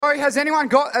So has anyone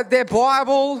got their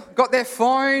Bible, got their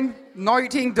phone,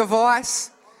 noting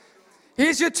device?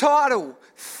 Here's your title,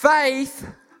 Faith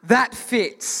That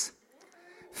Fits.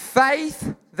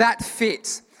 Faith That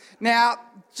Fits. Now,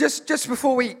 just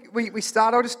before we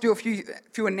start, I'll just do a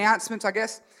few announcements, I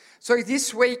guess. So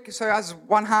this week, as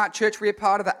One Heart Church, we're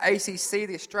part of the ACC,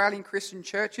 the Australian Christian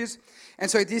Churches. And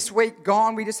so this week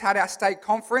we just had our state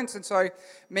conference. And so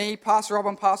me, Pastor Rob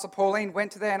and Pastor Pauline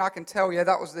went to there, and I can tell you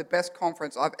that was the best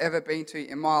conference I've ever been to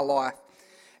in my life.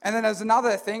 And then there's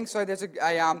another thing. So there's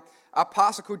a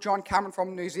pastor called John Cameron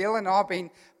from New Zealand. I've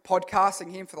been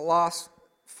podcasting him for the last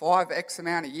 5x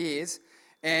amount of years.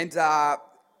 And I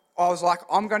was like,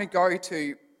 I'm going to go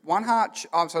to One Heart.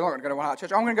 I'm not going to go to One Heart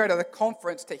Church. I'm going to go to the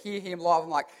conference to hear him live. I'm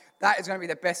like, that is going to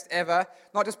be the best ever.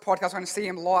 Not just podcast, I'm going to see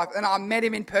him live. And I met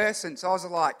him in person. So I was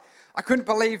like, I couldn't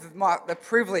believe the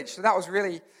privilege. So that was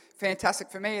really fantastic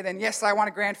for me. And then yesterday I won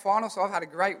a grand final, so I've had a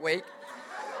great week.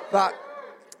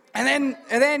 And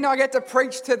then I get to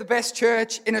preach to the best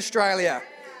church in Australia.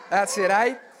 That's it,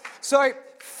 eh? So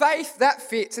faith that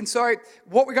fits. And so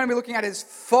what we're going to be looking at is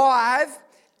 5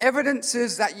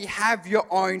 evidences that you have your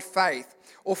own faith,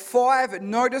 or 5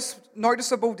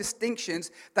 noticeable distinctions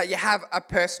that you have a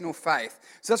personal faith.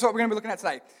 So that's what we're going to be looking at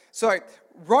today. So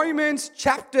Romans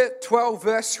chapter 12,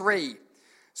 verse 3.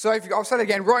 So I'll say it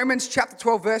again, Romans chapter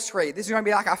 12, verse 3. This is going to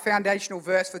be like our foundational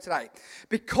verse for today.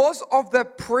 Because of the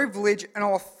privilege and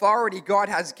authority God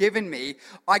has given me,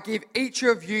 I give each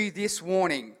of you this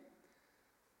warning.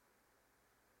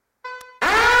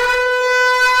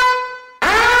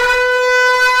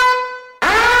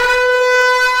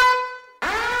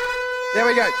 There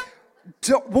we go.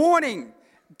 Warning.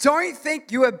 Don't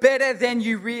think you are better than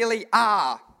you really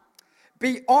are.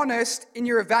 Be honest in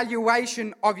your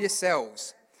evaluation of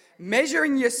yourselves.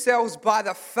 Measuring yourselves by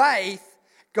the faith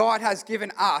God has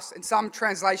given us. And some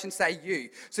translations say you.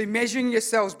 So measuring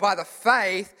yourselves by the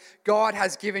faith God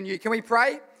has given you. Can we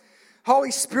pray?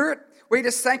 Holy Spirit, we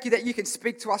just thank you that you can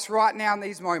speak to us right now in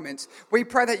these moments. We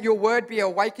pray that your word be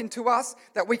awakened to us,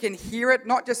 that we can hear it,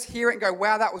 not just hear it and go,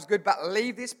 wow, that was good, but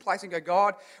leave this place and go,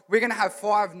 God, we're going to have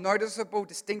 5 noticeable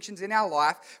distinctions in our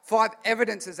life, 5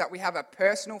 evidences that we have a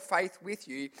personal faith with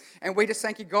you. And we just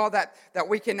thank you, God, that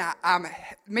we can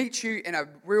meet you in a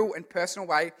real and personal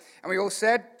way. And we all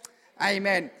said,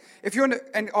 amen.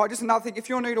 Just another thing, if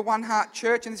you're new to One Heart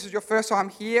Church and this is your first time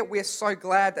here, we're so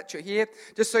glad that you're here.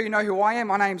 Just so you know who I am,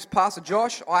 my name's Pastor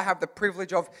Josh. I have the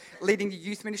privilege of leading the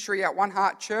youth ministry at One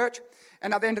Heart Church.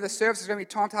 And at the end of the service, there's going to be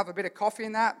time to have a bit of coffee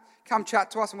and that. Come chat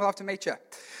to us and we'll have to meet you.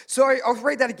 So I'll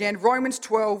read that again. Romans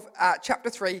 12, chapter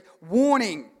 3,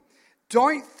 warning.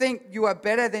 Don't think you are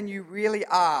better than you really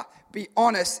are. Be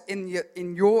honest in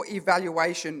your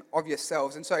evaluation of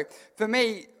yourselves. And so for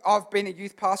me, I've been a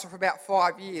youth pastor for about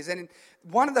 5 years. And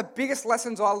one of the biggest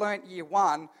lessons I learned year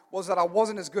 1 was that I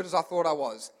wasn't as good as I thought I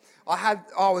was. I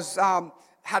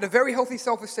had a very healthy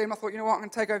self-esteem. I thought, you know what, I'm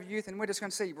going to take over youth and we're just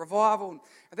going to see revival and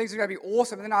things are going to be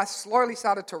awesome. And then I slowly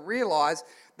started to realize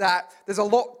that there's a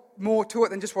lot more to it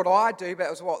than just what I do, but it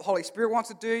was what the Holy Spirit wants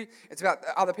to do. It's about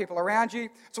other people around you.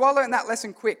 So I learned that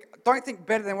lesson quick. Don't think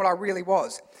better than what I really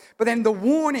was. But then the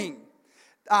warning.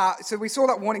 So we saw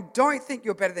that warning. Don't think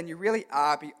you're better than you really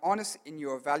are. Be honest in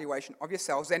your evaluation of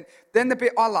yourselves. And then the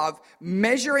bit I love,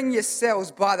 measuring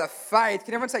yourselves by the faith.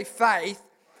 Can everyone say faith?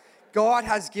 God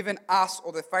has given us,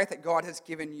 or the faith that God has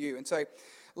given you. And so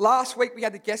last week we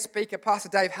had the guest speaker, Pastor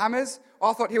Dave Hammers.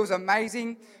 I thought he was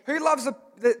amazing. Who loves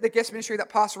the guest ministry that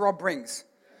Pastor Rob brings?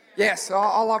 Yes,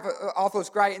 I love it. I thought it was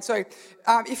great. And so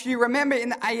if you remember in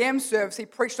the AM service, he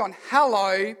preached on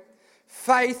hello,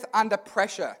 faith under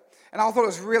pressure. And I thought it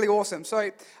was really awesome.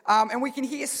 So, and we can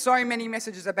hear so many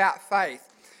messages about faith.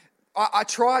 I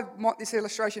tried this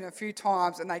illustration a few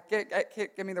times and they kept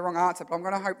giving me the wrong answer, but I'm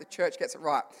going to hope the church gets it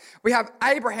right. We have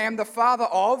Abraham, the father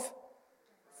of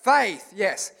faith.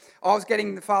 Yes, I was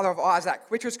getting the father of Isaac,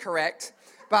 which was correct.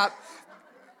 But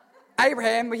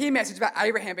Abraham, we hear messages about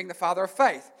Abraham being the father of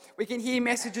faith. We can hear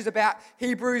messages about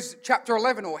Hebrews chapter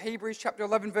 11 or Hebrews chapter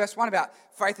 11 verse 1 about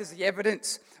faith is the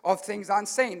evidence of things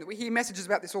unseen. We hear messages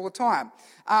about this all the time.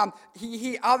 You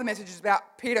hear other messages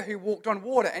about Peter who walked on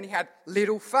water and he had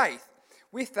little faith.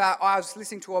 With that, I was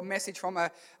listening to a message from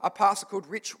a pastor called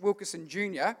Rich Wilkerson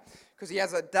Jr. because he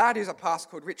has a dad who's a pastor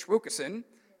called Rich Wilkerson,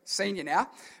 senior now.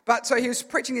 But so he was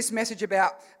preaching this message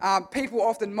about people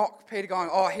often mock Peter going,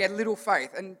 oh, he had little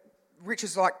faith. And Rich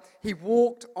is like, he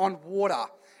walked on water.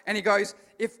 And he goes,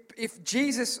 if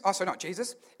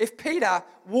Peter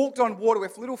walked on water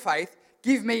with little faith,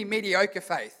 give me mediocre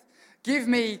faith. Give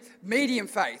me medium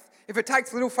faith. If it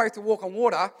takes little faith to walk on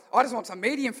water, I just want some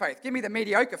medium faith. Give me the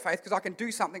mediocre faith because I can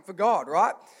do something for God,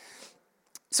 right?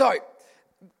 So,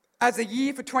 as a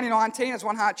year for 2019, as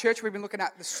One Heart Church, we've been looking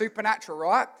at the supernatural,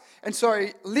 right? And so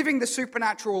living the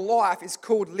supernatural life is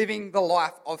called living the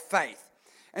life of faith.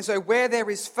 And so where there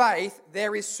is faith,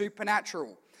 there is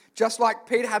supernatural. Just like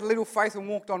Peter had little faith and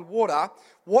walked on water,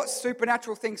 what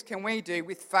supernatural things can we do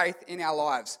with faith in our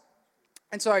lives?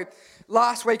 And so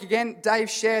last week again, Dave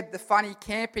shared the funny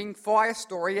camping fire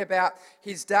story about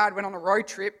his dad went on a road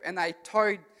trip and they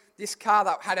towed this car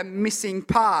that had a missing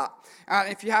part.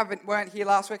 If you weren't here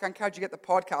last week, I encourage you to get the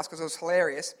podcast because it was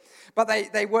hilarious. But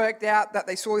they worked out that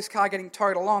they saw this car getting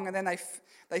towed along, and then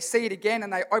they see it again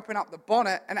and they open up the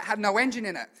bonnet and it had no engine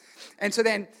in it. And so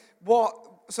then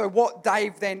what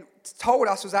Dave then told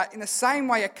us was that in the same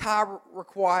way a car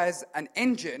requires an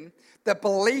engine, the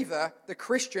believer, the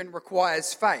Christian,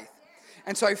 requires faith.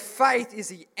 And so faith is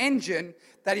the engine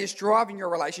that is driving your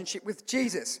relationship with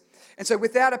Jesus. And so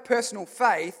without a personal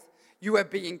faith, you are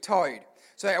being towed.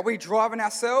 So are we driving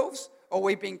ourselves or are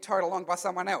we being towed along by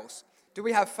someone else? Do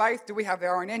we have faith? Do we have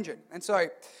our own engine? And so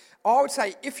I would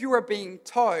say if you are being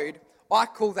towed, I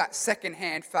call that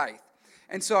second-hand faith.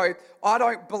 And so I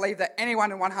don't believe that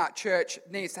anyone in One Heart Church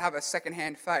needs to have a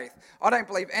second-hand faith. I don't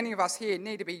believe any of us here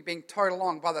need to be being towed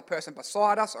along by the person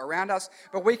beside us or around us,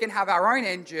 but we can have our own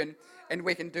engine and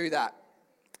we can do that.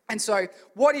 And so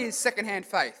what is second-hand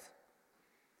faith?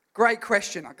 Great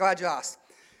question. I'm glad you asked.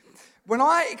 When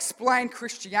I explain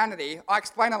Christianity, I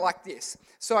explain it like this.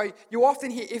 So you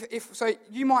often hear, so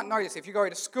you might notice if you go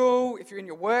to school, if you're in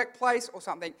your workplace or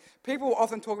something, people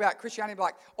often talk about Christianity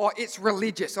like, oh, it's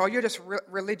religious, or you're just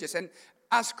religious. And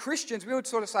as Christians, we would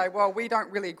sort of say, well, we don't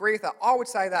really agree with that. I would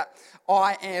say that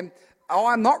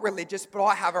I'm not religious, but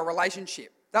I have a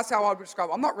relationship. That's how I would describe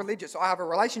it. I'm not religious, I have a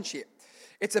relationship.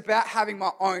 It's about having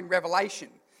my own revelation.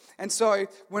 And so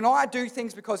when I do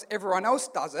things because everyone else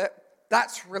does it,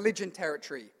 that's religion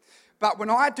territory. But when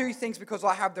I do things because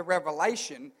I have the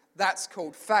revelation, that's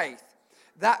called faith.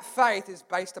 That faith is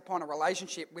based upon a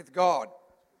relationship with God.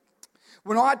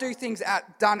 When I do things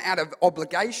done out of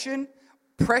obligation,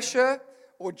 pressure,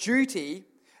 or duty,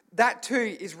 that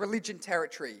too is religion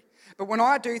territory. But when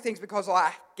I do things because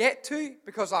I get to,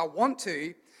 because I want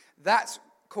to, that's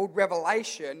called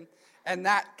revelation, and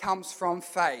that comes from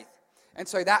faith. And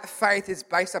so that faith is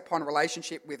based upon a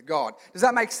relationship with God. Does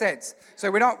that make sense? So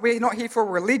we're not here for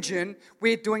religion.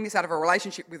 We're doing this out of a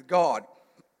relationship with God.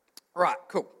 Right,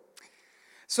 cool.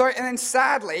 So, and then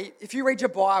sadly, if you read your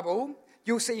Bible,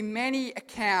 you'll see many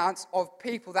accounts of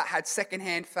people that had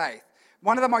second-hand faith.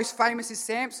 One of the most famous is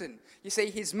Samson. You see,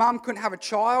 his mum couldn't have a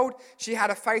child. She had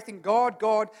a faith in God.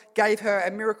 God gave her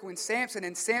a miracle in Samson,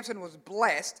 and Samson was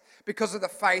blessed because of the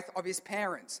faith of his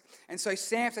parents. And so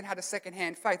Samson had a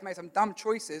second-hand faith, made some dumb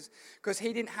choices because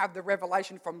he didn't have the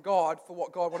revelation from God for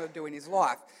what God wanted to do in his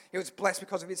life. He was blessed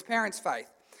because of his parents' faith.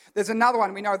 There's another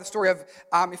one. We know the story of,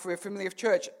 if we're familiar with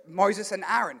church, Moses and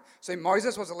Aaron. So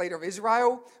Moses was the leader of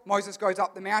Israel. Moses goes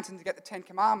up the mountain to get the 10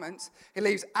 Commandments. He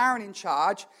leaves Aaron in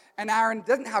charge, and Aaron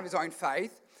doesn't have his own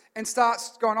faith and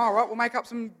starts going, all right, we'll make up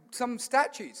some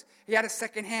statues. He had a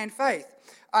second-hand faith.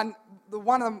 And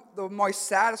one of the most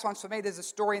saddest ones for me, there's a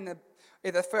story in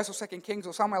either 1st or 2nd Kings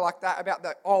or somewhere like that about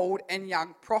the old and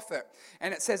young prophet.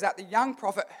 And it says that the young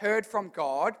prophet heard from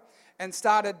God and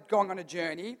started going on a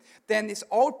journey. Then this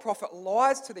old prophet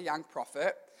lies to the young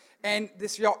prophet, and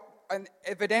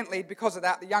evidently because of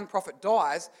that, the young prophet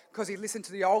dies because he listened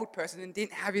to the old person and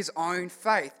didn't have his own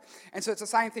faith. And so it's the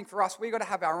same thing for us. We've got to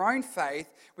have our own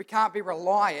faith. We can't be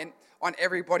reliant on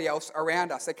everybody else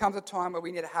around us. There comes a time where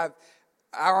we need to have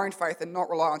our own faith and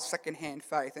not rely on second-hand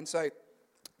faith. And so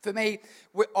for me,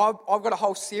 I've got a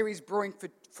whole series brewing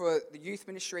for the youth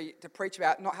ministry to preach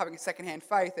about not having a second-hand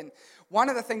faith. And one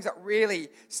of the things that really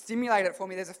stimulated it for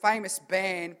me, there's a famous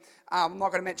band, I'm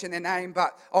not going to mention their name,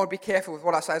 but I would be careful with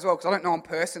what I say as well, because I don't know them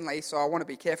personally, so I want to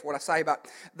be careful what I say. But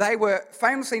they were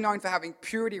famously known for having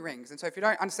purity rings. And so if you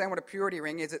don't understand what a purity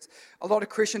ring is, it's a lot of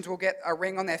Christians will get a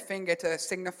ring on their finger to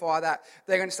signify that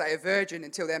they're going to stay a virgin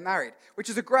until they're married, which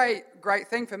is a great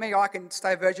thing for me. I can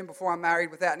stay a virgin before I'm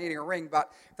married without needing a ring,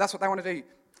 but if that's what they want to do,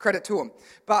 credit to them.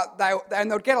 But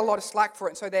they'll get a lot of slack for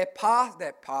it. And so their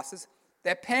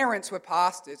parents were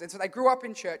pastors. And so they grew up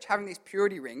in church having these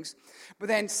purity rings. But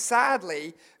then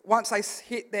sadly, once they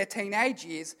hit their teenage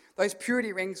years, those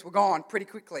purity rings were gone pretty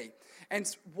quickly. And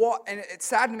it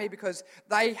saddened me because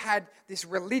they had this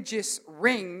religious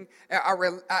ring,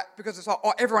 because it's like,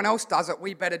 oh, everyone else does it,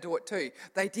 we better do it too.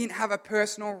 They didn't have a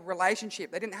personal relationship.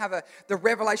 They didn't have the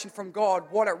revelation from God,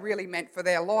 what it really meant for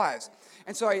their lives.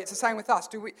 And so it's the same with us.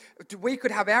 We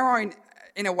could have our own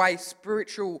in a way,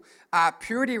 spiritual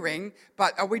purity ring,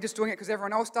 but are we just doing it because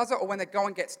everyone else does it? Or when the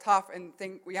going gets tough and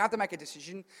think we have to make a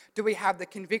decision, do we have the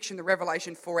conviction, the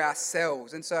revelation for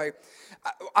ourselves? And so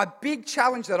a big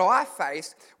challenge that I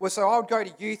faced was, so I would go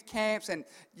to youth camps and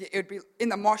it would be in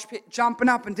the mosh pit, jumping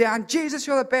up and down, Jesus,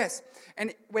 you're the best.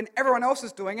 And when everyone else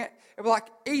is doing it, it was like,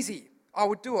 easy, I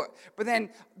would do it. But then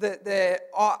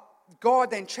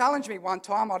God then challenged me one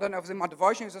time, I don't know if it was in my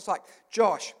devotion, it was just like,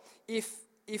 Josh,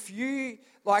 if you,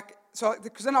 like, so,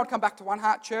 because then I'd come back to One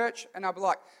Heart Church, and I'd be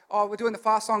like, oh, we're doing the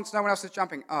fast songs, no one else is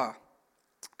jumping. Oh,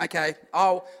 okay,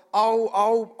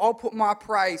 I'll put my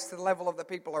praise to the level of the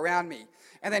people around me.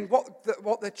 And then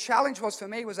what the challenge was for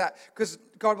me was that, because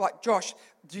God was like, Josh,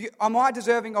 am I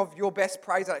deserving of your best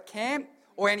praise at a camp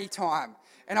or any time?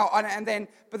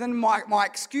 But then my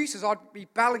excuses, I'd be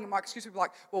battling, and my excuses would be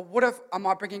like, well, what if, am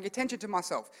I bringing attention to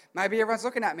myself? Maybe everyone's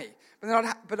looking at me.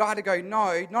 But I had to go,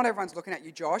 no, not everyone's looking at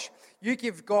you, Josh. You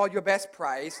give God your best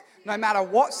praise, no matter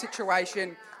what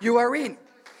situation you are in.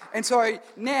 And so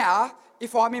now,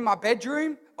 if I'm in my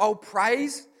bedroom, I'll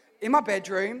praise in my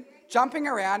bedroom, jumping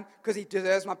around, because he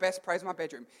deserves my best praise in my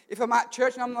bedroom. If I'm at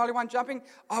church and I'm the only one jumping,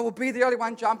 I will be the only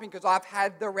one jumping because I've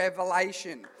had the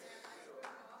revelation.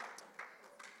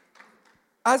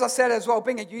 As I said as well,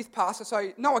 being a youth pastor,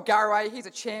 so Noah Garraway, he's a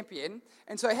champion.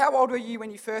 And so how old were you when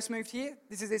you first moved here?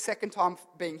 This is his second time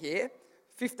being here.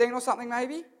 15 or something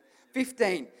maybe?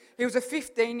 15. He was a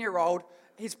 15-year-old.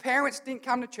 His parents didn't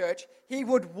come to church. He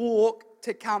would walk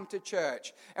to come to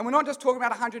church. And we're not just talking about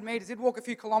 100 metres. He'd walk a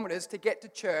few kilometres to get to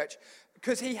church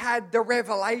because he had the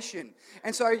revelation.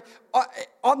 And so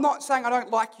I'm not saying I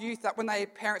don't like youth, that when their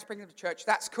parents bring them to church,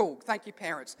 that's cool. Thank you,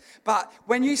 parents. But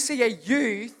when you see a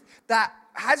youth that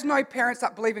has no parents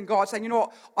that believe in God, saying, you know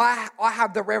what, I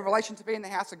have the revelation to be in the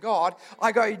house of God,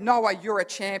 I go, Noah, you're a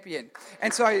champion.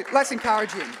 And so let's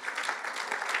encourage him.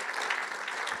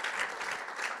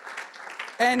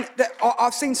 And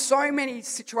I've seen so many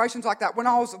situations like that. When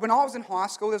I was in high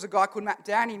school, there's a guy called Matt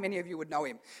Downey. Many of you would know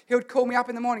him. He would call me up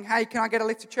in the morning, hey, can I get a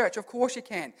lift to church? Of course you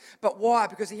can. But why?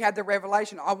 Because he had the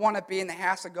revelation, I want to be in the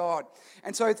house of God.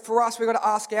 And so for us, we've got to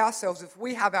ask ourselves, if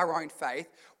we have our own faith,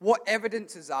 what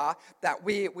evidences are that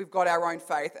we've got our own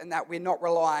faith and that we're not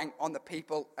relying on the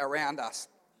people around us.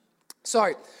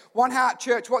 So, One Heart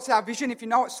Church, what's our vision? If you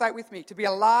know it, say it with me. To be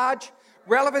a large,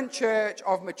 relevant church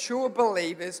of mature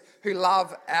believers who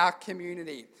love our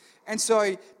community. And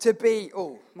so to be,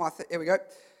 here we go.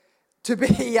 To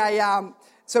be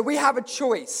so we have a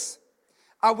choice.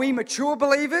 Are we mature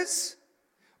believers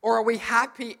or are we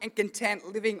happy and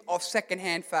content living off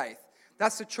second-hand faith?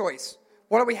 That's the choice.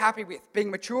 What are we happy with? Being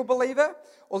a mature believer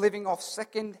or living off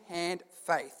second-hand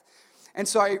faith? And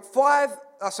so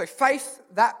faith,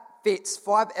 that fits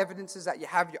 5 evidences that you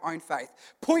have your own faith.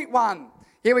 Point 1.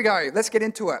 Here we go. Let's get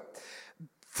into it.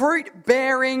 Fruit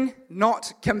bearing,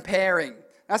 not comparing.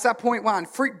 That's our point 1.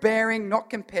 Fruit bearing, not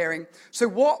comparing. So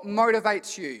what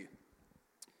motivates you?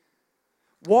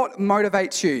 What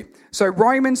motivates you? So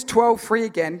Romans 12:3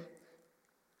 again.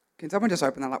 Can someone just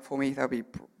open that up for me? That would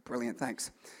be brilliant.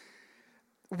 Thanks.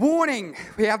 Warning.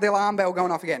 We have the alarm bell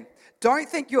going off again. Don't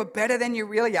think you're better than you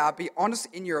really are. Be honest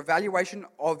in your evaluation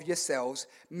of yourselves,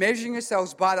 measuring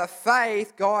yourselves by the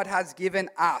faith God has given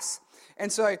us.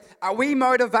 And so, are we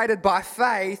motivated by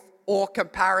faith or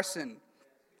comparison?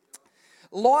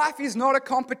 Life is not a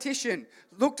competition.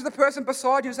 Look to the person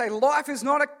beside you and say, life is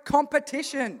not a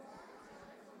competition.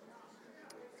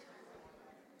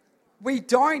 We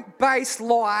don't base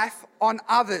life on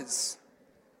others.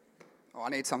 Oh, I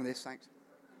need some of this, thanks.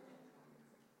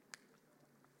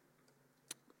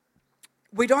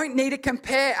 We don't need to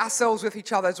compare ourselves with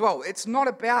each other as well. It's not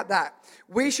about that.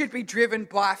 We should be driven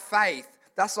by faith.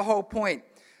 That's the whole point.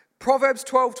 Proverbs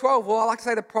 12:12. Well, I like to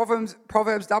say the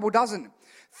Proverbs double dozen.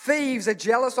 Thieves are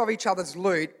jealous of each other's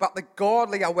loot, but the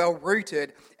godly are well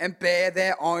rooted and bear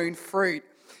their own fruit.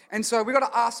 And so we've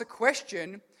got to ask the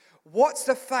question, what's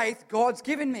the faith God's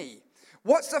given me?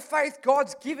 What's the faith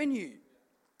God's given you?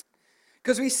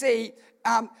 Because we see,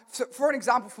 for an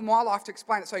example from my life to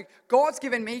explain it, so God's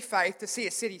given me faith to see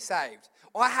a city saved.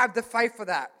 I have the faith for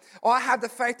that. I have the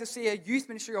faith to see a youth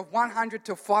ministry of 100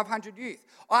 to 500 youth.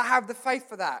 I have the faith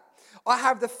for that. I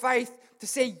have the faith to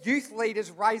see youth leaders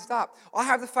raised up. I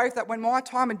have the faith that when my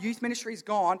time in youth ministry is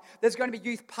gone, there's going to be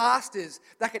youth pastors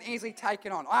that can easily take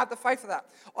it on. I have the faith for that.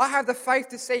 I have the faith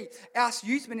to see our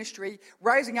youth ministry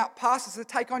raising up pastors to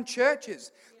take on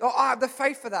churches. I have the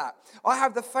faith for that. I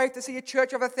have the faith to see a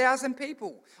church of 1,000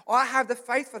 people. I have the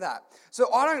faith for that.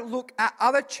 So I don't look at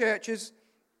other churches.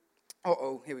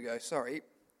 Here we go. Sorry.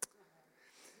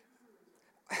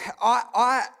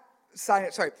 saying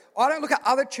it. Sorry, I don't look at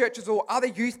other churches or other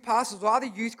youth pastors or other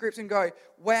youth groups and go,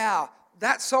 wow,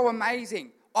 that's so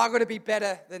amazing. I've got to be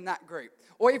better than that group.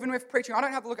 Or even with preaching, I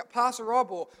don't have to look at Pastor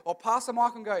Rob or Pastor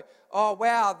Mike and go, oh,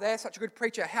 wow, they're such a good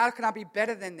preacher. How can I be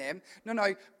better than them?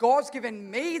 No, God's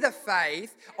given me the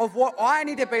faith of what I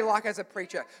need to be like as a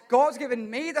preacher. God's given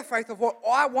me the faith of what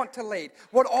I want to lead,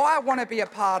 what I want to be a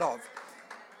part of.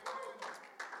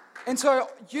 And so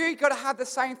you got to have the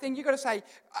same thing. You got to say,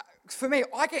 for me,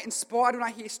 I get inspired when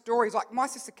I hear stories like my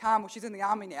sister Carmel. She's in the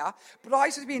army now, but I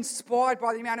used to be inspired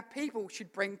by the amount of people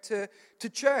she'd bring to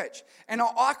church. And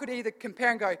I could either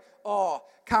compare and go, oh,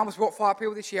 Carmel's brought 5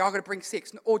 people this year, I've got to bring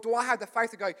 6. Or do I have the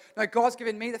faith to go, no, God's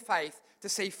given me the faith to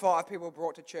see 5 people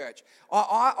brought to church.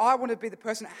 I want to be the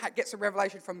person that gets a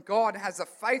revelation from God and has the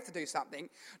faith to do something,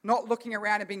 not looking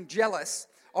around and being jealous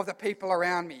of the people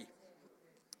around me.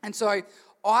 And so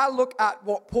I look at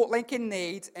what Port Lincoln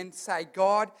needs and say,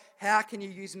 God, how can you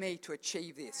use me to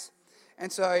achieve this?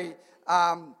 And so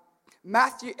a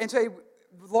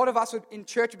lot of us in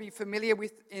church would be familiar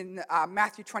with in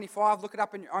Matthew 25, look it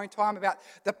up in your own time, about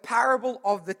the parable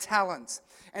of the talents.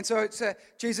 And so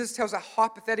Jesus tells a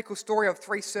hypothetical story of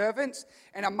 3 servants,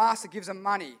 and a master gives them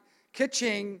money.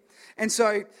 Ka-ching. And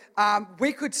so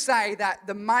we could say that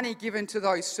the money given to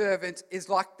those servants is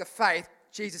like the faith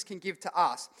Jesus can give to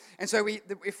us. And so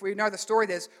if we know the story,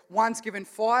 there's one's given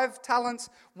 5 talents,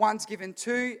 one's given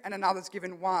 2, and another's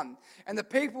given 1. And the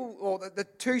people, or the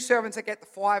 2 servants that get the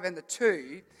 5 and the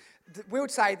 2, we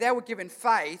would say they were given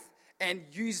faith and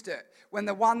used it. When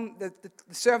the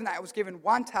servant that was given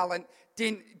 1 talent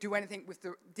didn't do anything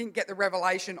didn't get the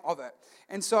revelation of it.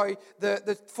 And so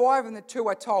the 5 and the 2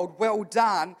 are told, well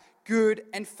done, good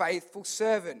and faithful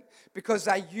servant, because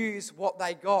they used what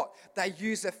they got. They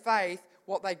used the faith,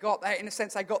 what they got. In a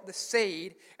sense, they got the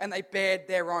seed and they bared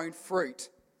their own fruit.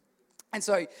 And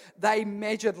so they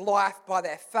measured life by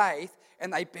their faith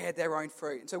and they bared their own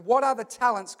fruit. And so what are the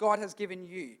talents God has given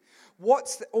you?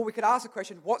 Or we could ask the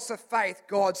question, what's the faith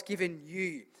God's given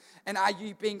you? And are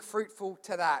you being fruitful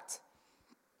to that?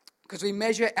 Because we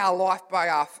measure our life by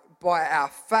our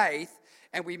faith,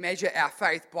 and we measure our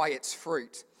faith by its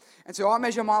fruit. And so I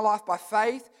measure my life by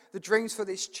faith, the dreams for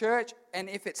this church, and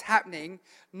if it's happening,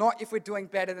 not if we're doing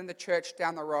better than the church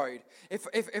down the road.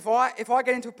 If I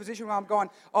get into a position where I'm going,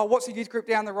 oh, what's the youth group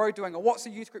down the road doing? Or what's the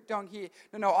youth group doing here?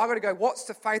 No, I've got to go, what's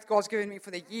the faith God's given me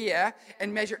for the year,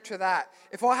 and measure it to that.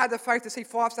 If I had the faith to see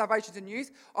 5 salvations in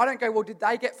youth, I don't go, well, did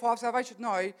they get 5 salvations?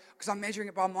 No, because I'm measuring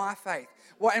it by my faith.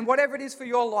 Well, and whatever it is for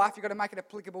your life, you've got to make it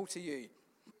applicable to you.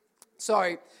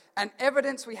 So, an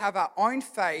evidence we have our own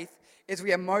faith is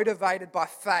we are motivated by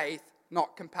faith,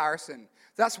 not comparison.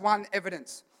 That's one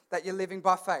evidence that you're living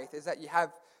by faith, is that you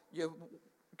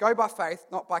go by faith,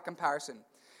 not by comparison.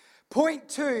 Point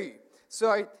 2,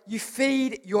 so you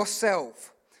feed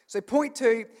yourself. So point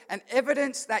 2, an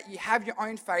evidence that you have your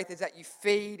own faith is that you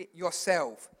feed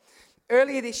yourself.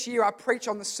 Earlier this year, I preached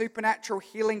on the supernatural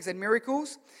healings and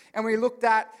miracles, and we looked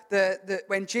at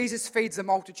when Jesus feeds the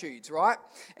multitudes, right?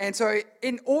 And so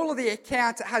in all of the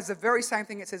accounts, it has the very same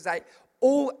thing. It says they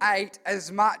all ate as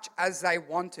much as they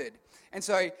wanted. And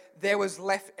so there was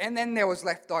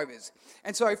leftovers.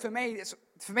 And so for me,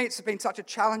 it's been such a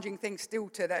challenging thing still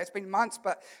today. It's been months,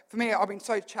 but for me, I've been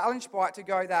so challenged by it to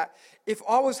go that if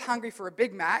I was hungry for a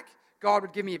Big Mac, God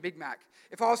would give me a Big Mac.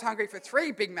 If I was hungry for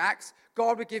 3 Big Macs,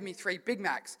 God would give me 3 Big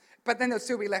Macs. But then there'll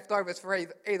still be leftovers for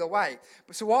either way.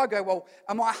 So I go, well,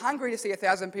 am I hungry to see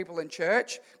 1,000 people in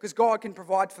church because God can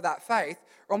provide for that faith?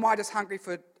 Or am I just hungry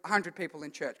for 100 people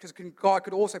in church because God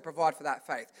could also provide for that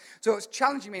faith? So it's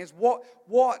challenging me is you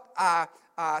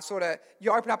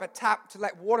open up a tap to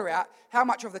let water out. How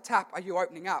much of the tap are you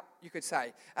opening up, you could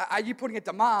say? Are you putting a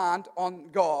demand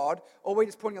on God, or are we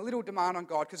just putting a little demand on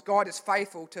God because God is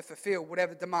faithful to fulfill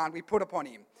whatever demand we put upon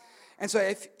him? And so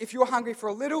if you're hungry for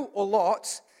a little or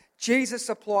lots, Jesus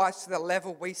supplies to the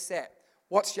level we set.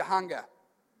 What's your hunger?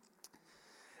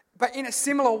 But in a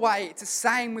similar way, it's the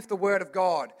same with the Word of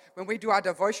God. When we do our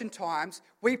devotion times,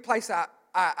 we place a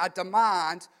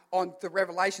demand on the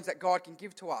revelations that God can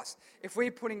give to us. If we're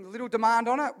putting little demand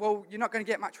on it, well, you're not going to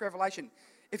get much revelation.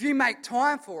 If you make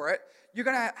time for it, you're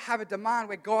going to have a demand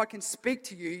where God can speak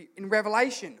to you in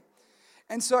revelation.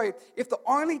 And so if the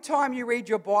only time you read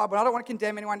your Bible, I don't want to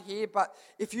condemn anyone here, but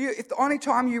if the only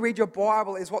time you read your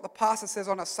Bible is what the pastor says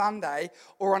on a Sunday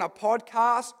or on a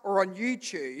podcast or on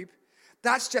YouTube,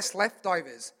 that's just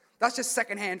leftovers. That's just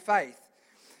secondhand faith.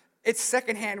 It's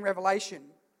secondhand revelation.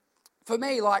 For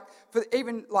me,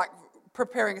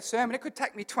 preparing a sermon, it could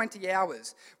take me 20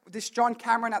 hours. This John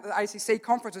Cameron at the ACC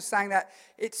conference was saying that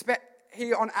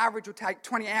he on average would take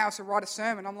 20 hours to write a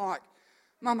sermon. I'm like,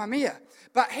 Mamma mia.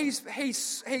 But he's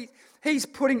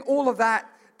putting all of that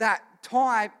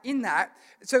time in that.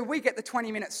 So we get the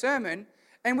 20-minute sermon,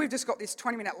 and we've just got this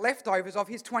 20-minute leftovers of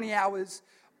his 20 hours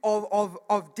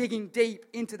of digging deep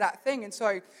into that thing. And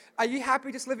so are you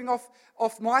happy just living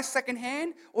off my second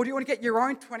hand, or do you want to get your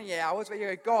own 20 hours where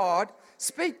you go, God,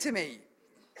 speak to me?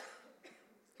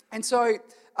 And so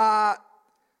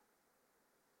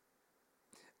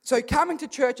coming to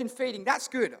church and feeding, that's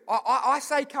good. I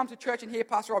say come to church and hear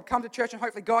Pastor Rob, come to church and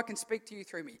hopefully God can speak to you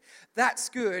through me. That's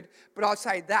good, but I'd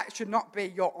say that should not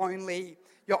be your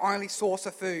only source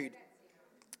of food.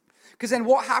 Because then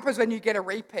what happens when you get a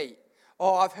repeat?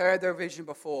 Oh, I've heard the revision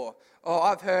before. Oh,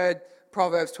 I've heard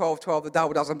Proverbs 12:12, the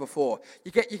double dozen before.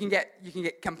 You can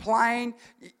get complain,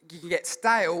 you can get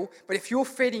stale, but if you're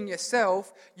feeding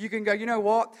yourself, you can go, you know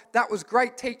what? That was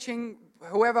great teaching.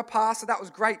 Whoever pastor, that was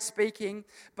great speaking,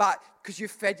 but because you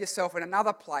fed yourself in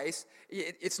another place,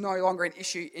 it's no longer an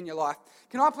issue in your life.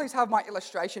 Can I please have my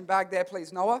illustration bag there,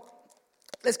 please, Noah?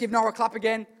 Let's give Noah a clap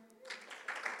again.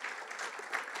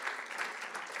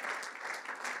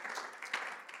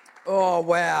 Oh,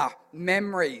 wow.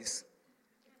 Memories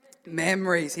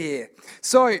here.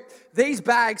 So these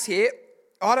bags here,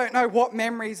 I don't know what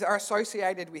memories are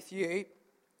associated with you,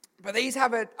 but these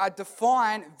have a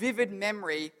defined, vivid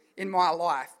memory in my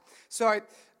life. So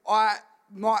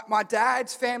my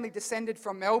dad's family descended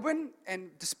from Melbourne and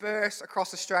dispersed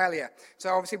across Australia. So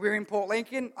obviously we're in Port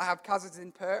Lincoln. I have cousins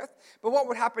in Perth. But what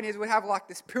would happen is we'd have like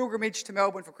this pilgrimage to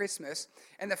Melbourne for Christmas,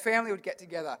 and the family would get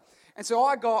together. And so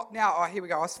here we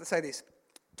go. I was going to say this.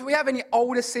 Do we have any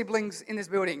older siblings in this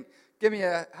building? Give me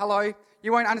a hello.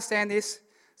 You won't understand this,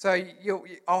 so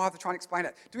I'll have to try and explain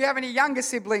it. Do we have any younger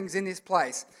siblings in this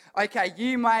place? Okay,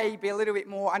 you may be a little bit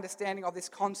more understanding of this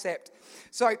concept.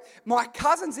 So my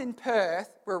cousins in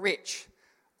Perth were rich.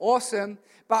 Awesome.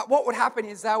 But what would happen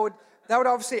is they would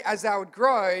obviously, as they would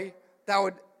grow, they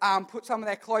would put some of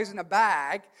their clothes in a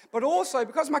bag, but also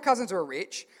because my cousins were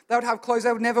rich, they would have clothes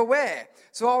they would never wear.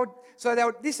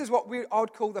 This is what I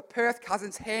would call the Perth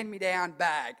cousins hand-me-down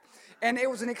bag. And it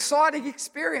was an exciting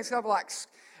experience. It'd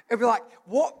be like,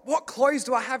 what clothes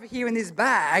do I have here in this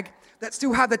bag that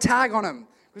still have the tag on them?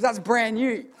 Because that's brand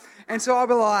new. And so I'd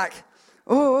be like,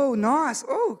 oh, nice.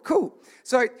 Oh, cool.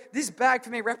 So this bag for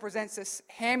me represents this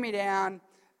hand-me-down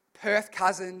Perth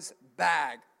cousins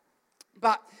bag.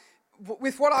 But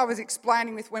with what I was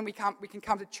explaining with when we can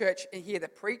come to church and hear the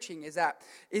preaching is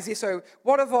this. So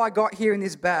what have I got here in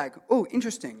this bag? Oh,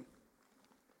 interesting.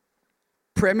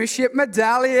 Premiership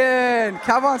medallion.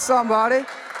 Come on, somebody.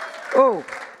 Oh.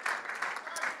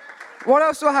 What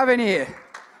else do I have in here?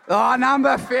 Oh,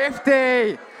 number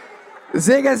 50.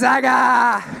 Zigga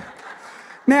zagga.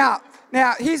 Now,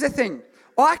 here's the thing.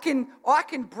 I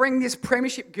can bring this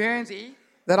premiership Guernsey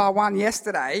that I won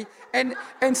yesterday and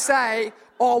say,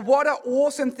 oh, what an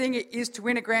awesome thing it is to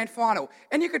win a grand final.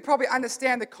 And you could probably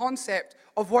understand the concept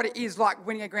of what it is like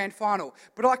winning a grand final.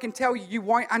 But I can tell you, you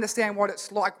won't understand what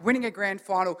it's like winning a grand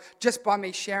final just by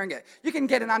me sharing it. You can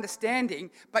get an understanding,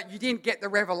 but you didn't get the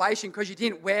revelation because you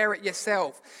didn't wear it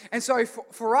yourself. And so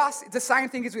for us, the same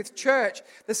thing is with church,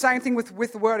 the same thing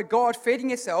with the Word of God, feeding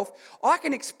yourself. I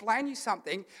can explain you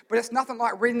something, but it's nothing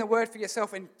like reading the Word for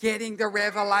yourself and getting the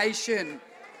revelation.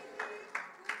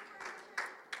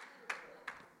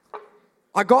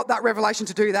 I got that revelation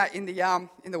to do that in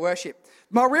the worship.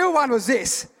 My real one was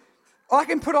this. I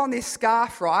can put on this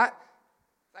scarf, right?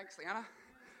 Thanks, Liana.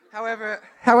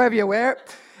 However you wear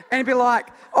it. And be like,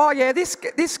 oh yeah, this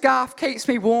scarf keeps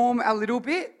me warm a little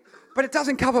bit, but it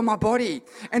doesn't cover my body.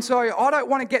 And so I don't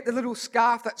want to get the little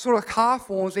scarf that sort of half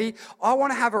warms me. I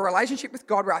want to have a relationship with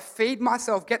God where I feed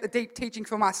myself, get the deep teaching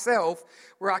for myself,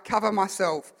 where I cover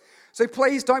myself. So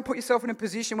please don't put yourself in a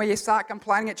position where you start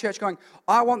complaining at church going,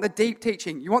 I want the deep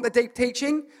teaching. You want the deep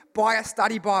teaching? Buy a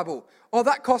study Bible. Oh,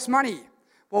 that costs money.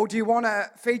 Well, do you want to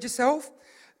feed yourself?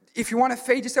 If you want to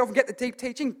feed yourself and get the deep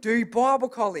teaching, do Bible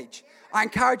college. I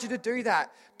encourage you to do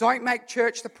that. Don't make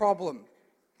church the problem.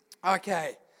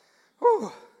 Okay. Whew.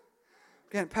 I'm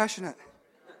getting passionate.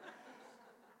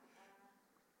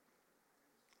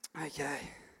 Okay.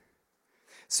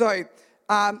 So,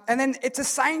 and then it's the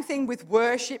same thing with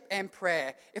worship and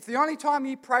prayer. If the only time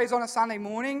you pray is on a Sunday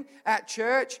morning at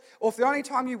church, or if the only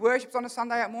time you worship is on a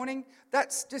Sunday morning,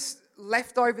 that's just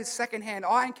leftovers secondhand.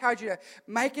 I encourage you to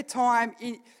make a time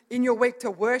in your week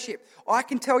to worship. I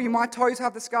can tell you my toes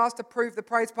have the scars to prove the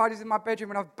praise parties in my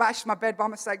bedroom, and I've bashed my bed by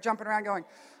mistake, jumping around going,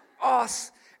 oh,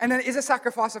 and then it is a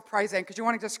sacrifice of praise then, because you're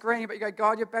wanting to scream, but you go,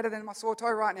 God, you're better than my sore toe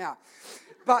right now.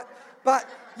 But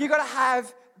you got to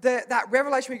have that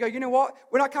revelation, we go, you know what?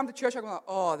 When I come to church, I go, like,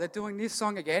 oh, they're doing this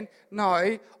song again.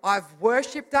 No, I've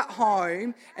worshipped at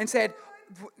home and said,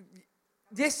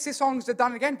 yes, this song's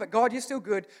done again, but God, you're still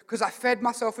good because I fed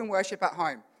myself in worship at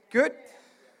home. Good?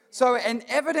 So an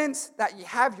evidence that you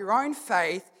have your own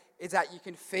faith is that you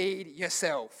can feed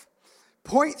yourself.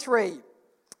 Point 3,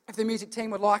 if the music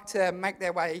team would like to make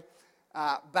their way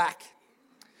back.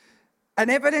 An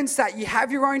evidence that you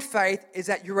have your own faith is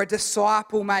that you're a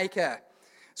disciple maker.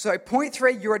 So point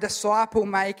 3, you're a disciple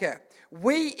maker.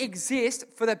 We exist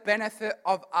for the benefit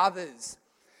of others.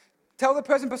 Tell the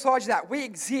person beside you that. We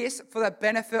exist for the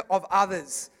benefit of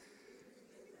others.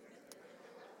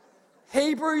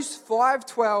 Hebrews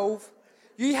 5:12,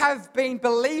 you have been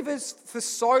believers for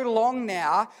so long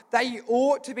now that you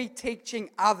ought to be teaching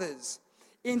others.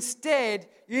 Instead,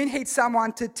 you need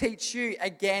someone to teach you,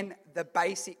 again, the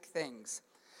basic things.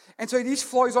 And so this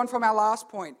flows on from our last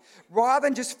point. Rather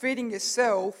than just feeding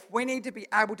yourself, we need to be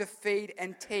able to feed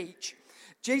and teach.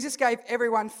 Jesus gave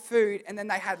everyone food and then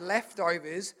they had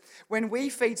leftovers. When we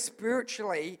feed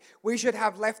spiritually, we should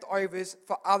have leftovers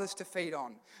for others to feed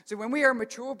on. So when we are a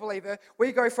mature believer,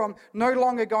 we go from no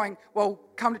longer going, well,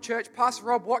 come to church, Pastor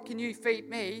Rob, what can you feed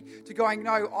me? To going,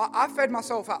 no, I fed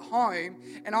myself at home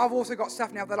and I've also got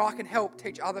stuff now that I can help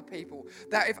teach other people.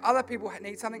 That if other people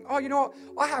need something, oh, you know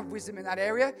what? I have wisdom in that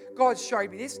area. God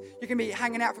showed me this. You can be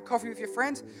hanging out for coffee with your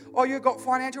friends. Oh, you've got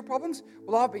financial problems?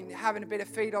 Well, I've been having a bit of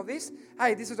feed of this.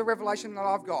 Hey, this is a revelation that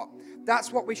I've got.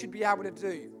 That's what we should be able to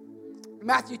do.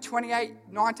 Matthew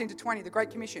 28:19-20, the Great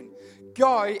Commission.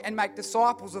 Go and make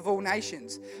disciples of all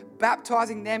nations,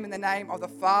 baptizing them in the name of the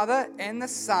Father and the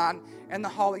Son and the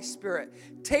Holy Spirit.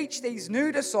 Teach these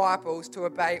new disciples to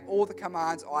obey all the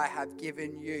commands I have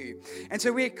given you. And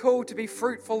so we're called to be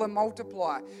fruitful and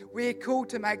multiply. We're called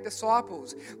to make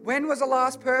disciples. When was the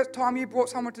last time you brought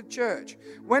someone to church?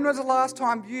 When was the last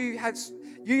time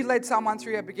you led someone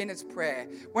through a beginner's prayer?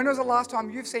 When was the last time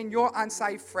you've seen your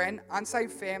unsaved friend,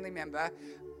 unsaved family member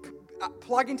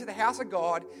plug into the house of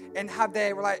God and have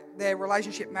their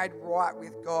relationship made right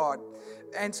with God?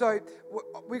 And so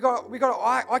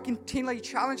I continually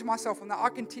challenge myself on that. I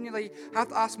continually have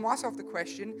to ask myself the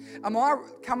question, am I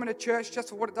coming to church just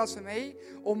for what it does for me?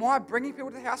 Or am I bringing people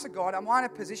to the house of God? Am I in a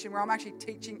position where I'm actually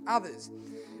teaching others?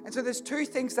 And so there's two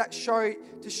things that show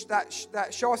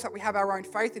us that we have our own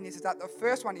faith in this. Is that the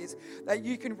first one is that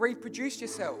you can reproduce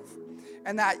yourself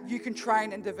and that you can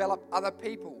train and develop other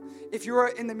people. If you're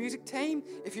in the music team,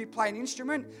 if you play an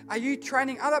instrument, are you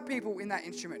training other people in that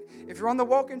instrument? If you're on the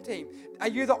welcome team, are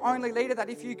you the only leader that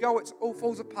if you go, it all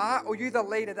falls apart? Or are you the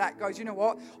leader that goes, you know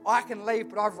what, I can leave,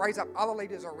 but I've raised up other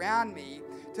leaders around me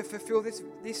to fulfill this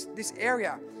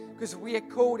area? Because we are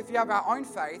called, if you have our own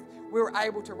faith, we're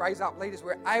able to raise up leaders.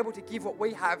 We're able to give what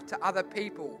we have to other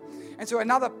people. And so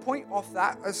another point off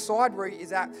that, a side route, is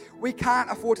that we can't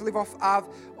afford to live off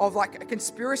of like a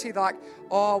conspiracy like,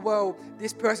 oh, well,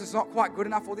 this person's not quite good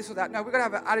enough or this or that. No, we've got to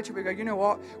have an attitude where we go, you know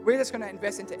what, we're just going to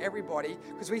invest into everybody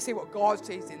because we see what God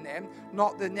sees in them,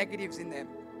 not the negatives in them.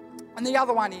 And the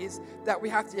other one is that we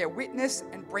have to witness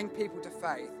and bring people to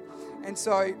faith. And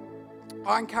so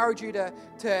I encourage you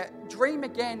to dream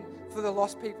again for the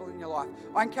lost people in your life.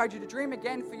 I encourage you to dream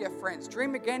again for your friends.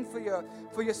 Dream again for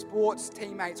your sports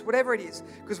teammates, whatever it is,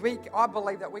 because I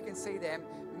believe that we can see them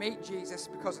meet Jesus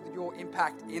because of your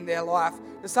impact in their life.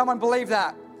 Does someone believe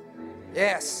that?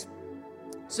 Yes.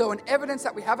 So an evidence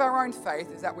that we have our own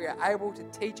faith is that we are able to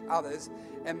teach others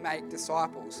and make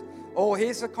disciples. Oh,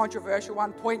 here's a controversial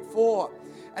one. Point 4.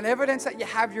 An evidence that you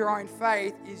have your own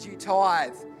faith is you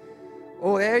tithe.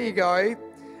 Oh, there you go.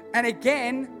 And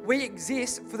again, we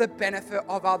exist for the benefit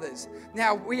of others.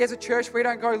 Now, we as a church, we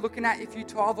don't go looking at if you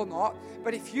tithe or not,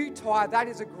 but if you tithe, that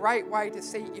is a great way to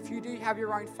see if you do have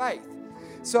your own faith.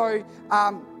 So,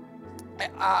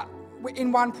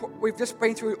 we've just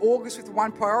been through August with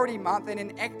One Priority Month,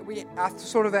 and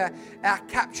our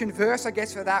caption verse, I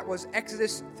guess, for that was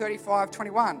Exodus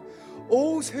 35:21.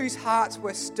 All whose hearts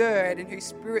were stirred and whose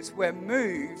spirits were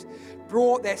moved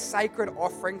brought their sacred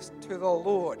offerings to the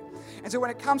Lord. And so when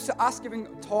it comes to us giving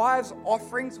tithes,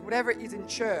 offerings, whatever it is in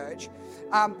church,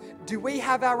 do we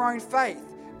have our own faith?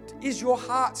 Is your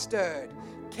heart stirred?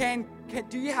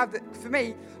 Do you have the? For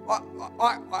me,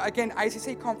 again,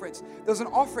 ACC conference, there was an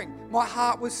offering. My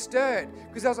heart was stirred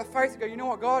because there was a faith to go, you know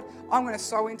what, God, I'm going to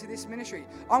sow into this ministry.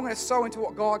 I'm going to sow into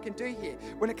what God can do here.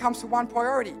 When it comes to One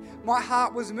Priority, my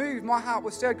heart was moved. My heart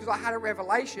was stirred because I had a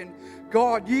revelation.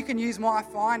 God, you can use my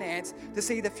finance to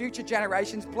see the future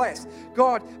generations blessed.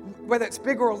 God, whether it's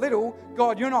big or little,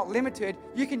 God, you're not limited.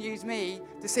 You can use me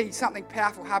to see something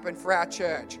powerful happen for our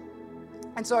church.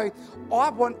 And so I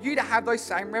want you to have those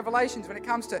same revelations when it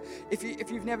comes to, if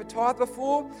you've never tithed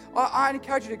before, I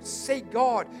encourage you to seek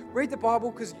God, read the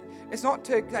Bible, because it's not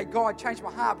to say, God, change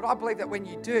my heart, but I believe that when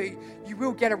you do, you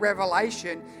will get a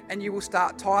revelation and you will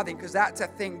start tithing, because that's a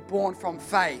thing born from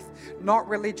faith, not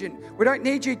religion. We don't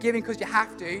need you giving because you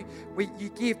have to. You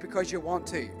give because you want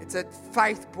to. It's a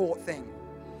faith-bought thing.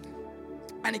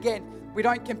 And again, we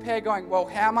don't compare going, well,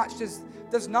 how much does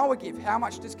Noah give? How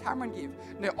much does Cameron give?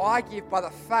 No, I give by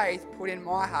the faith put in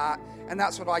my heart, and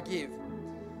that's what I give.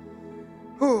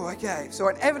 Okay. So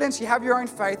an evidence you have your own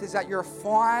faith is that you're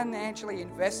financially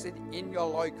invested in your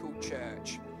local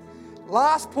church.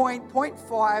 Last point, point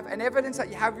 5, an evidence that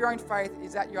you have your own faith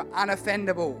is that you're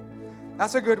unoffendable.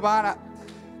 That's a good one.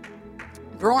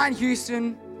 Brian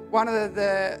Houston, one of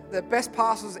the best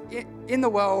pastors in the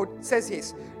world, says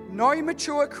this: no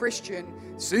mature Christian,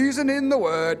 seasoned in the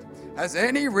word, has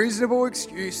any reasonable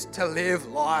excuse to live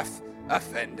life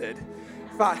offended.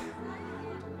 But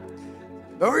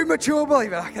no mature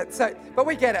believer. But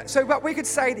we get it. But we could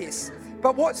say this.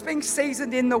 But what's being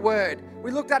seasoned in the word?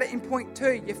 We looked at it in point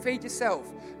 2. You feed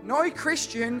yourself. No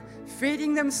Christian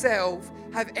feeding themselves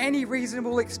have any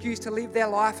reasonable excuse to live their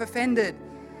life offended.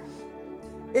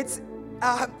 It's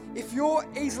if you're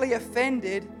easily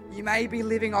offended, you may be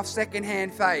living off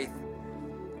secondhand faith.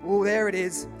 Well, there it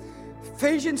is.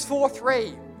 Ephesians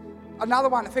 4:3, another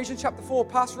one. Ephesians chapter 4,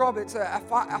 Pastor Rob, it's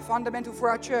a fundamental for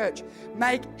our church.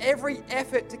 Make every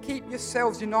effort to keep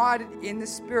yourselves united in the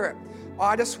Spirit.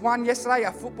 I just won yesterday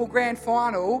a football grand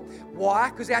final. Why?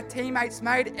 Because our teammates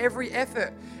made every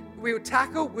effort. We would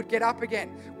tackle, we'd get up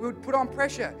again. We would put on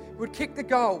pressure, we'd kick the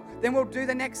goal, then we'll do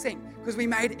the next thing, because we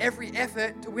made every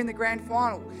effort to win the grand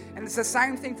final. And it's the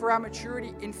same thing for our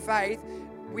maturity in faith.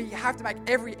 We have to make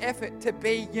every effort to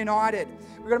be united.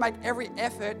 We've got to make every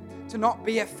effort to not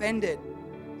be offended.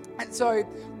 And so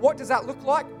what does that look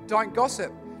like? Don't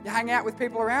gossip. You hang out with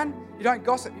people around, you don't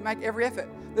gossip, you make every effort.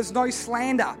 There's no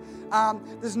slander.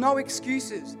 There's no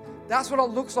excuses. That's what it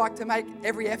looks like to make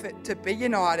every effort to be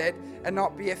united and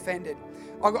not be offended.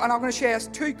 And I'm going to share us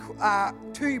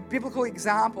two biblical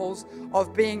examples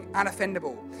of being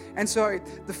unoffendable. And so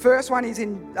the first one is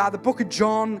in the book of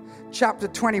John, chapter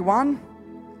 21.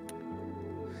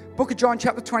 Book of John,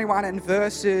 chapter 21, and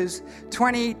verses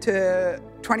 20 to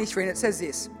 23, and it says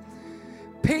this: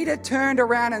 Peter turned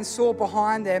around and saw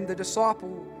behind them the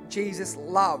disciple Jesus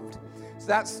loved. So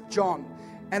that's John.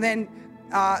 And then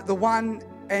the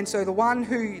one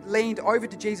who leaned over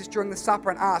to Jesus during the supper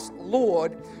and asked,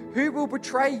 Lord, who will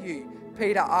betray you?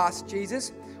 Peter asked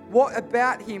Jesus. What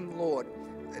about him, Lord?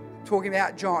 Talking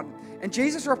about John. And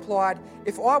Jesus replied,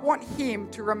 if I want him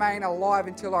to remain alive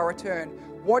until I return,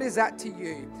 what is that to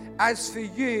you? As for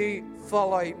you,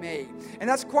 follow me. And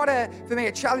that's quite for me,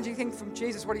 a challenging thing from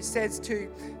Jesus, what he says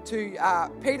to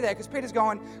Peter there, because Peter's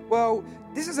going, well,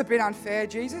 this is a bit unfair,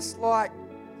 Jesus. Like,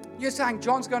 you're saying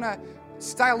John's going to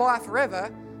stay alive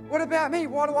forever. What about me?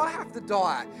 Why do I have to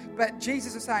die? But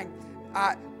Jesus is saying,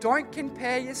 don't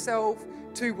compare yourself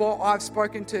to what I've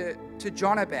spoken to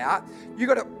John about. You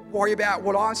got to worry about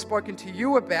what I've spoken to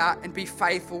you about and be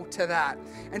faithful to that.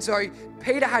 And so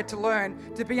Peter had to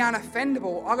learn to be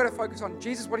unoffendable. I've got to focus on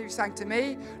Jesus, what are you saying to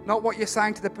me, not what you're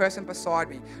saying to the person beside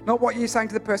me, not what you're saying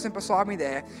to the person beside me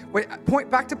there.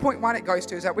 Back to point 1 it goes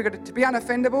to is that we've got to be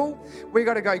unoffendable. We've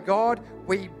got to go, God,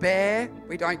 we bear,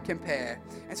 we don't compare.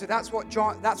 And so that's what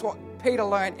Peter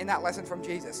learned in that lesson from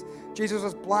Jesus. Jesus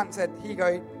was blunt and said, here you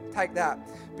go, take that,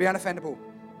 be unoffendable.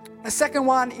 The second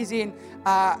one is in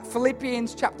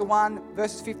Philippians chapter 1,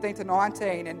 verses 15 to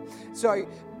 19. And so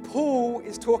Paul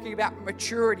is talking about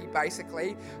maturity,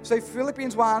 basically. So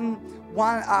Philippians 1,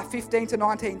 15 to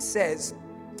 19 says,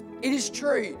 it is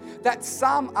true that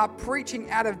some are preaching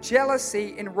out of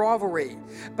jealousy and rivalry,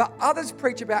 but others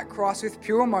preach about Christ with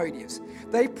pure motives.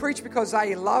 They preach because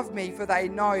they love me, for they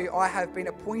know I have been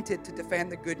appointed to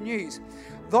defend the good news.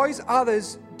 Those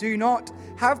others do not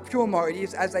have pure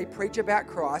motives as they preach about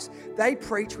Christ. They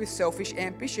preach with selfish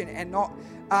ambition and not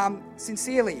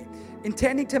sincerely,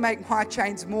 intending to make my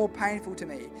chains more painful to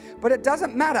me. But it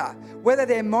doesn't matter whether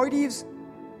their motives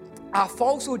are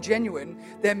false or genuine,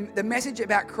 the message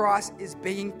about Christ is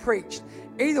being preached.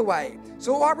 Either way,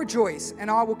 so I rejoice,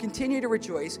 and I will continue to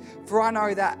rejoice, for I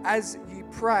know that as you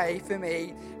pray for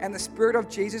me and the Spirit of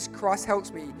Jesus Christ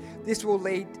helps me, this will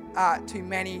lead to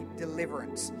many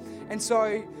deliverance. And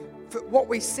so what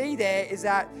we see there is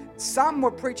that some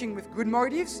were preaching with good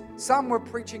motives, some were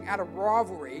preaching out of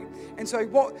rivalry. And so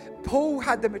what Paul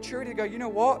had the maturity to go, you know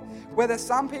what? Whether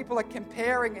some people are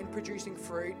comparing and producing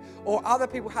fruit or other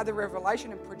people had the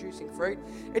revelation and producing fruit,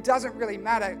 it doesn't really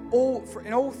matter.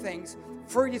 In all things,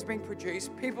 fruit is being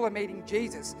produced. People are meeting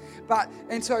Jesus.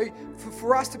 And so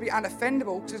for us to be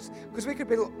unoffendable, because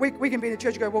we can be in the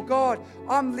church and go, well, God,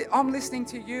 I'm listening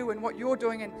to you and what you're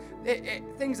doing, and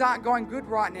things aren't going good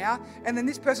right now. And then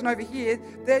this person over here,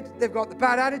 they've got the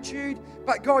bad attitude,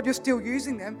 but God, you're still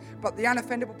using them. But the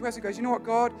unoffendable person goes, you know what,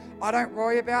 God, I don't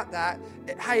worry about that.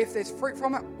 Hey, if there's fruit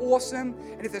from it, awesome.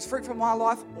 And if there's fruit from my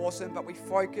life, awesome. But we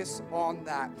focus on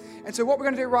that. And so what we're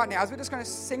going to do right now is we're just going to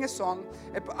sing a song.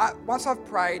 Once I've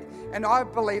prayed, and I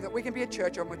believe that we can be a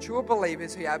church of mature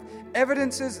believers who have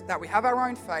evidences that we have our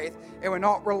own faith and we're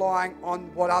not relying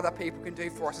on what other people can do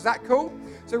for us. Is that cool?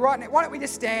 So right now, why don't we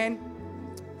just stand?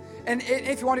 And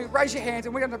if you want to, raise your hands,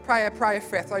 and we're going to pray a prayer of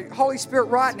faith. So Holy Spirit,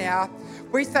 right now,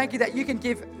 we thank you that you can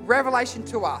give revelation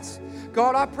to us.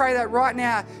 God, I pray that right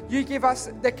now you give us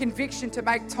the conviction to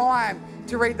make time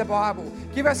to read the Bible.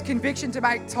 Give us conviction to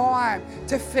make time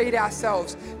to feed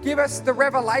ourselves. Give us the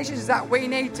revelations that we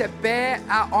need to bear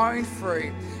our own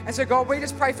fruit. And so, God, we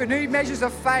just pray for new measures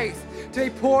of faith to be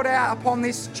poured out upon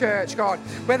this church, God.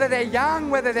 Whether they're young,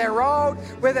 whether they're old,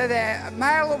 whether they're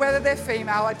male or whether they're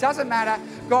female, it doesn't matter.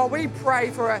 God, we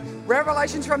pray for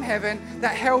revelations from heaven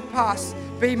that help us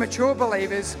be mature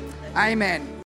believers. Amen.